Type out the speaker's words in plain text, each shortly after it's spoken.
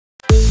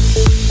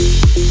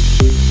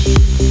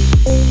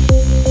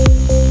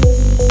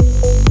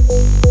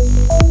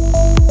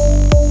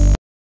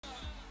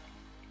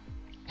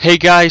Hey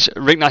guys,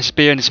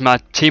 Rick96B and this is my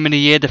Team of the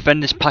Year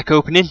Defenders pack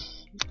opening.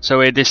 So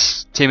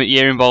this Team of the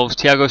Year involves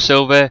Thiago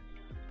Silva,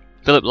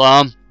 Philipp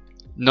Lahm,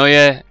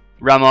 Neuer,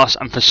 Ramos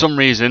and for some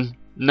reason,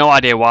 no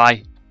idea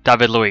why,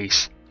 David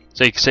Luiz.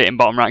 So you can see it in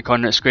bottom right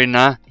corner of the screen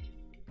now.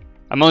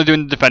 I'm only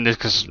doing the Defenders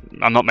because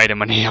I'm not made of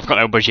money, I've got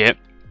no budget.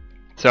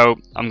 So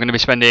I'm going to be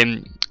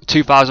spending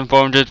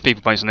 2,400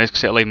 FIFA points on this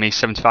because it'll leave me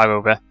 75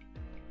 over,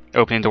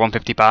 opening the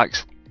 150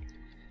 packs.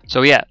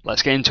 So yeah,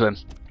 let's get into him.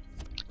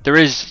 There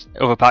is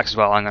other packs as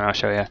well, I'm going to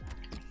show you.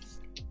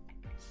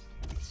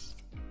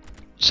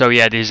 So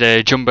yeah, these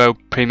Jumbo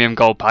Premium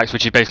Gold packs,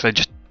 which is basically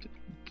just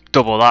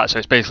double that. So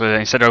it's basically,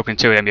 instead of opening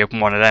two of them, you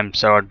open one of them.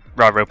 So I'd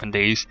rather open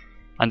these.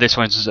 And this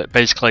one's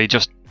basically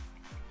just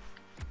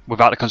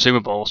without the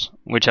consumables,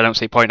 which I don't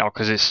see point of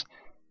because it's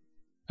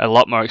a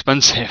lot more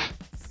expensive.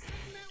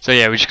 So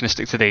yeah, we're just going to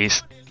stick to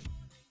these.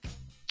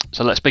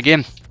 So let's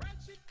begin.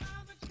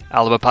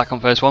 Alaba pack on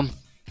first one.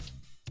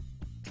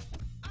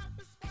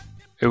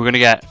 Who we're going to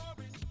get?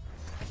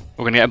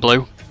 We're going to get a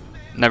blue.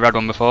 Never had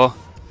one before.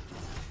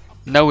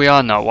 No, we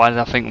are not. Why did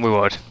I think we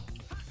would?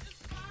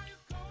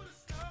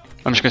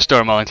 I'm just going to store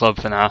them all in club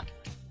for now.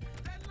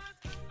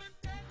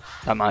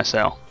 That might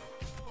sell.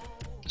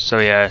 So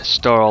yeah,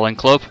 store all in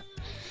club.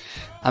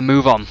 And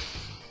move on.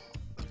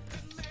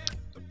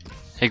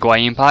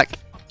 Higuain pack.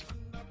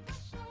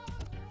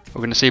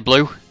 We're going to see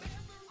blue.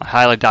 I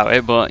highly doubt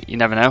it, but you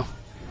never know.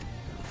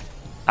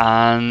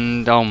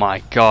 And oh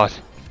my god.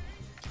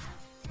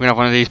 We're going to have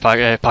one of these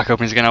pack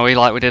openings again, are we?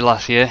 Like we did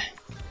last year.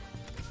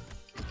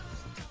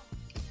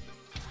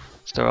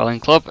 Store all in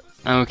club.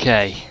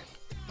 Okay.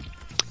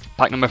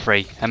 Pack number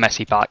 3, a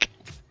Messi pack.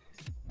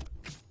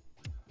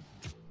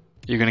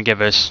 You're going to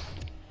give us...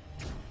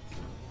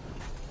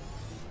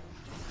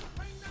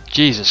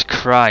 Jesus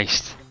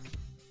Christ.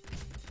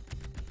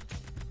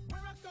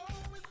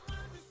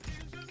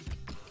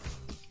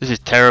 This is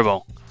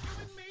terrible.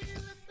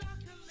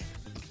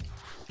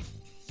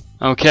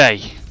 Okay.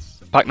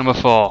 Pack number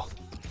 4.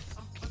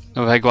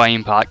 Another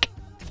Higuain pack.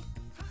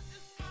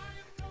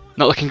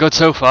 Not looking good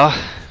so far.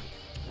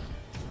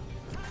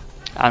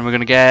 And we're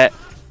going to get...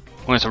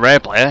 Well, it's a rare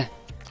player.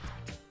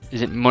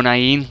 Is it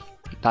Munayin?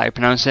 That you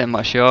pronounce it? I'm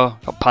not sure.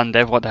 Got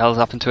Pandev. What the hell's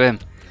happened to him?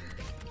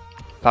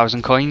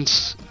 1,000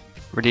 coins.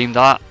 Redeem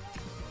that.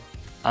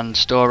 And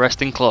store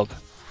rest in club.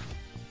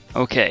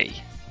 Okay.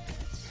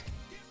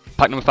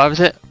 Pack number 5 is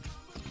it?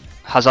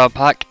 Hazard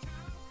pack.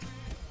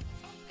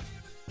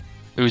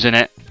 Who's in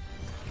it?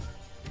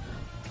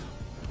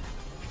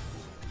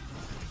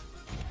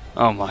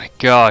 Oh my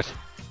god.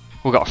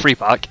 We've got a free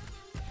pack.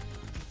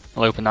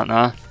 I'll open that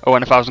now. Oh,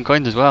 and 1,000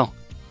 coins as well.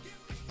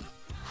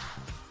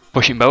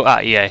 Pushing boat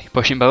at EA.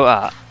 Pushing boat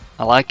at.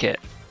 I like it.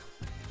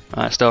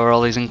 Right, store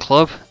all these in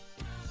club.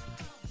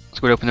 Let's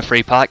go open the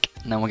free pack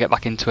and then we'll get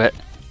back into it.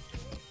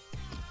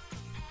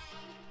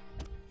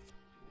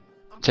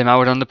 Tim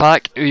Howard on the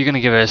pack. Who are you going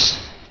to give us?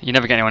 You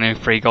never get anyone in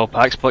free gold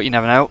packs, but you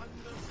never know.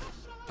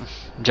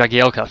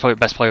 Jagielka, that's probably the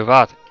best player we've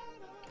had.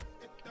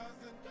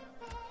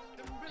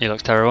 He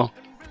looks terrible.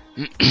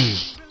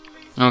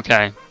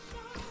 Okay.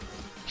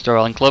 Store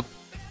all in club.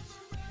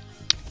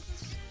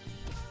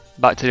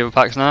 Back to the other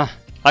packs now.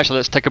 Actually,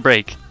 let's take a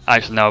break.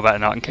 Actually, no, I better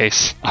not in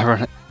case I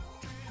run it.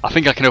 I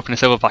think I can open a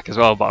silver pack as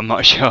well, but I'm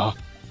not sure.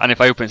 And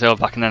if I open a silver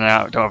pack and then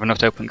I don't have enough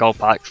to open gold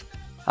packs,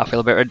 I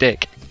feel a bit of a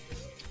dick.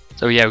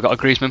 So yeah, we've got a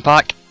Griezmann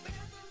pack.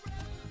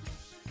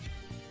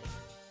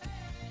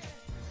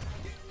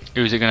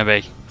 Who's it going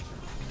to be?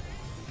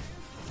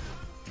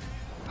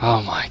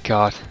 Oh my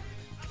god.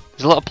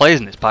 There's a lot of players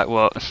in this pack,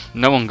 what?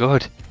 No one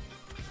good.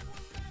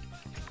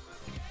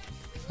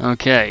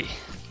 Okay.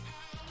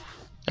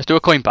 Let's do a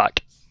coin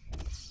pack.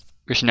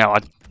 Because you know, I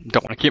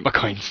don't want to keep my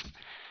coins.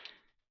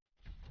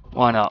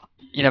 Why not?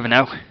 You never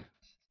know.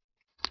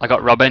 I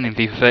got Robin in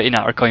FIFA 13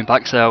 out of a coin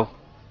pack, so...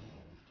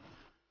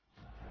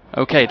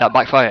 Okay, that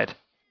backfired.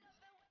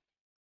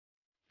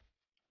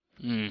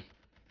 So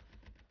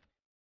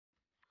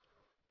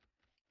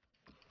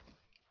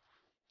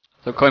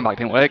coin pack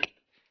didn't work.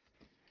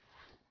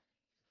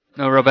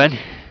 No Robin.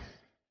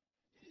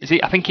 Is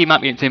he? I think he might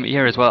be in Team of the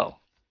Year as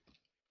well.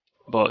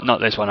 But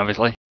not this one,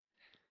 obviously.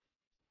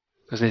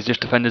 Because there's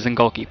just defenders and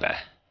goalkeeper.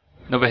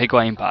 Another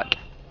Higuain pack.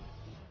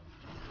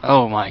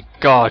 Oh my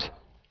god.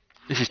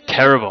 This is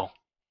terrible.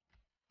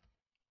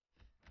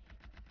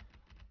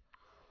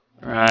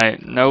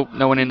 Right, nope,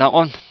 no one in that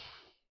one.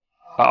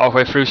 About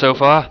halfway through so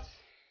far.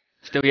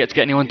 Still yet to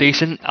get anyone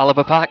decent.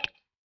 Alaba pack.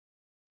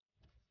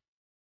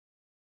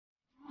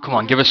 Come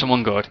on, give us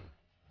someone good.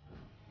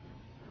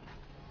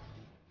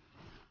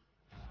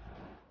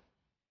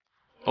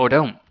 Or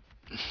don't.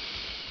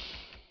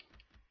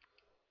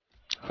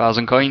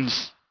 1,000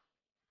 coins.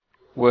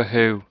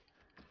 Woohoo.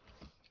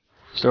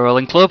 Store all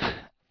in club.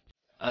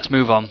 Let's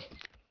move on.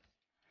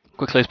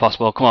 Quickly as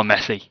possible. Come on,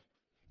 Messi.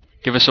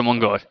 Give us someone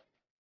good.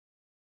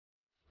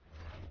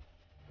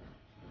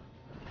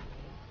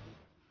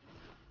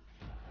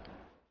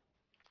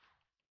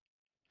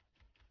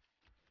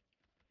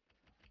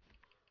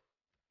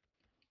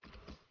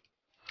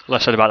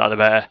 Less said about that the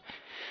better.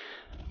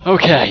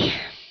 Okay.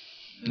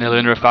 Nearly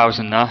under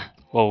 1,000 now.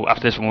 Well,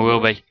 after this one we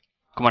will be.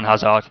 Come on,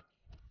 Hazard.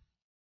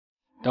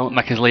 Don't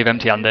make us leave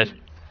empty-handed.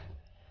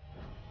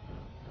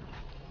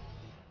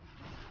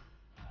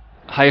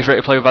 Highest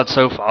rated player we've had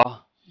so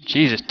far.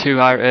 Jesus, two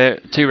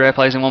rare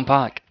players in one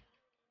pack.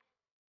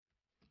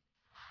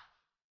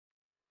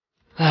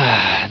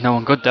 No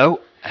one good though.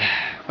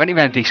 We ain't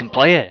even a decent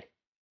player.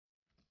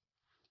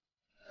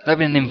 Not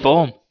even in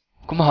form.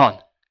 Come on.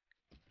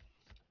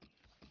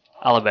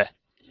 Alibi,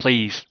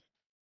 please.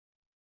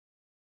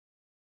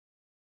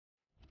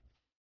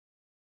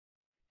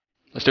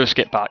 Let's do a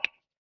skip back.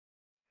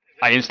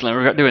 I instantly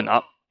regret doing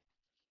that.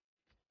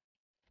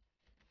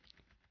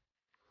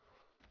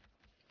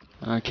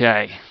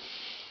 Okay.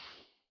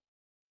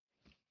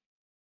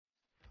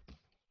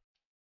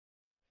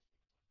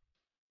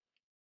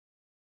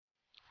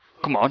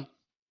 Come on.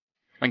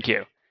 Thank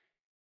you.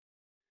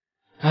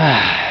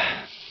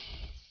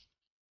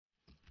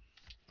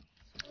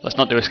 Let's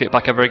not do a skip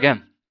back ever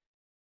again.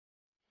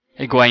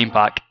 Higuain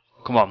pack.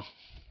 Come on.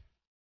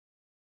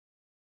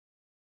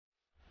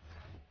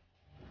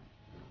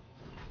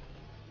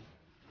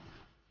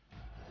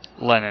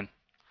 Lennon.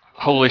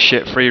 Holy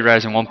shit, 3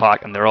 rares in one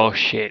pack and they're all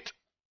shit.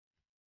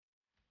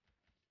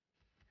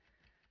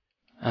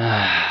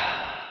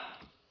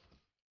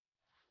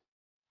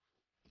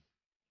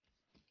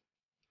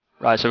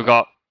 Right, so we've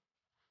got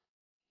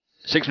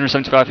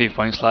 675 FIFA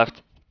points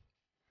left.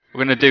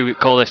 We're going to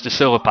call this the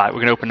silver pack. We're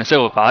going to open the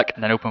silver pack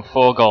and then open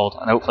 4 gold.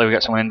 And hopefully we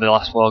get someone in the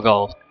last 4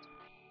 gold.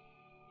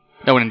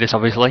 No one in this,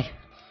 obviously.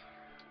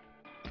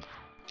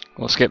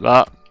 We'll skip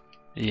that.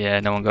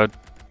 Yeah, no one good.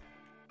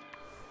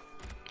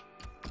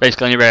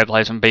 Basically, any rare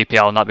players from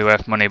BPL will not be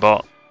worth money,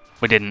 but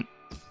we didn't.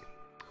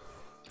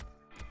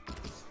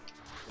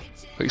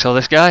 Quick sell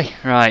this guy.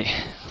 Right,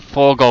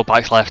 4 gold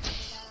packs left.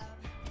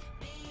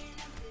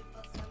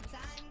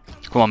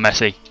 Come on,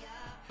 Messi.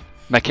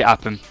 Make it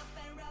happen.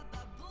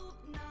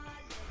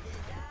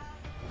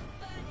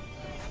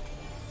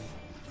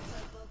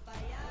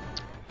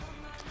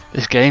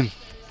 This game.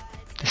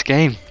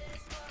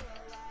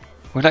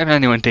 We're not even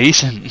anyone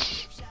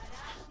decent.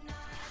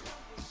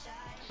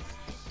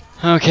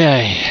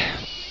 Okay.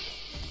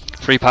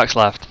 3 packs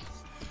left.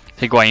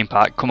 Higuain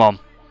pack, come on.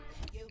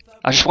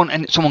 I just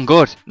want someone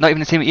good. Not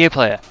even a Team of the Year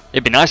player.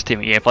 It'd be nice, Team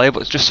of the Year player,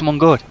 but it's just someone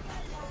good.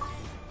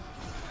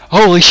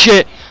 Holy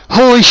shit!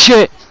 Holy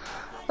shit!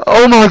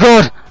 Oh my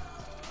god!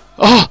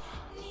 Oh!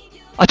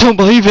 I don't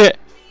believe it!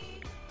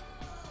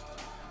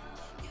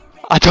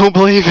 I don't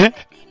believe it!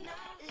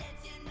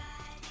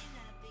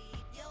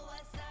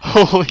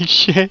 Holy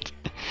shit!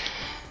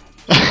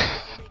 We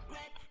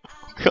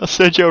got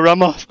Sergio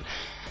Ramos!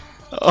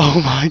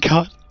 Oh my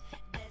god!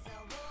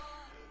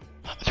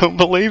 I don't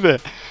believe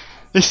it!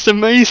 This is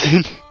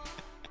amazing!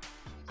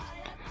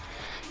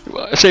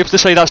 Safe to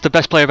say that's the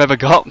best player I've ever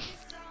got.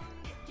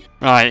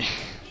 Right.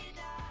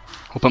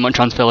 We'll put him on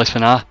transfer list for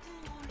now.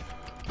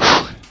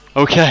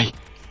 Okay.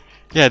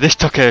 Yeah, this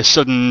took a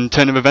sudden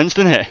turn of events,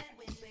 didn't it?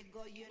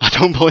 I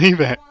don't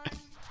believe it.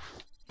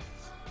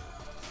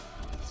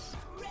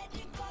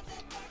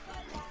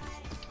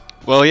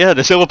 Well, yeah,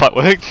 the silver pack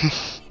worked.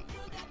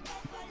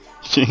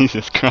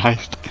 Jesus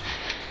Christ.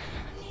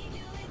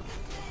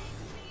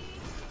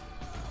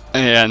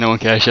 Yeah, no one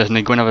cares,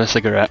 Chesney. Go and have a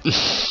cigarette.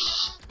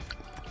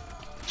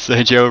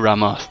 Sergio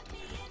Ramos.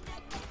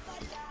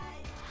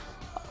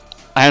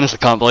 I honestly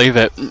can't believe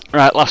it.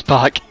 Right, last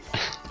pack.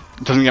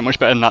 Doesn't get much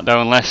better than that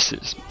though, unless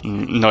it's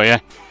Neuer.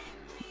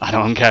 I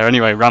don't care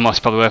anyway. Ramos is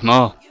probably worth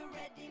more.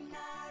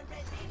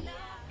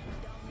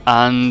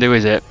 And who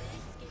is it?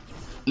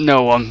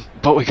 No one.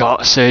 But we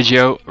got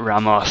Sergio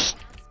Ramos.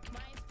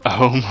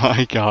 Oh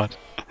my god.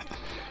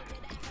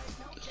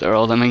 They're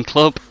all them in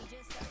club.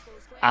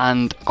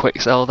 And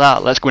quick sell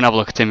that. Let's go and have a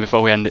look at him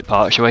before we end it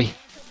part, shall we?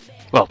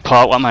 Well,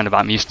 part, what am I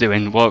about? I'm used to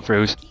doing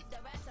walkthroughs.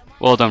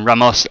 Well done,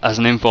 Ramos as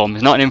an inform.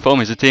 He's not an inform,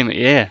 he's a Team of the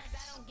Year.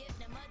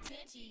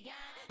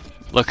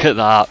 Look at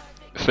that.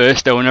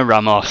 First owner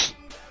Ramos.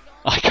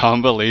 I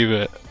can't believe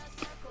it.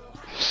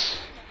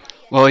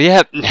 Well,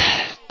 yeah,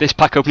 this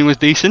pack opening was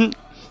decent.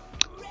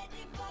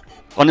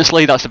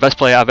 Honestly, that's the best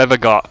player I've ever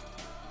got.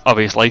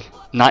 Obviously.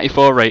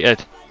 94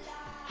 rated.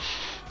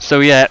 So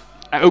yeah,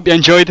 I hope you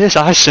enjoyed this.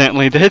 I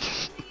certainly did.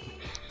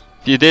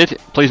 If you did,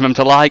 please remember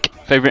to like,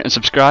 favourite and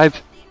subscribe.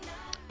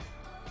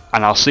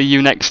 And I'll see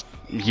you next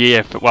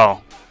year.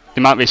 Well,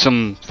 there might be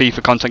some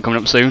FIFA content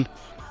coming up soon.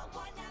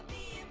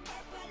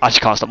 I just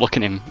can't stop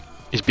looking at him.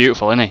 He's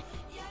beautiful, isn't he?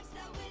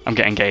 I'm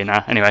getting gay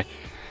now. Anyway,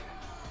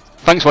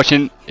 thanks for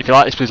watching. If you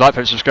like this, please like,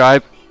 favorite,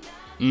 subscribe.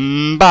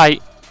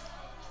 Bye.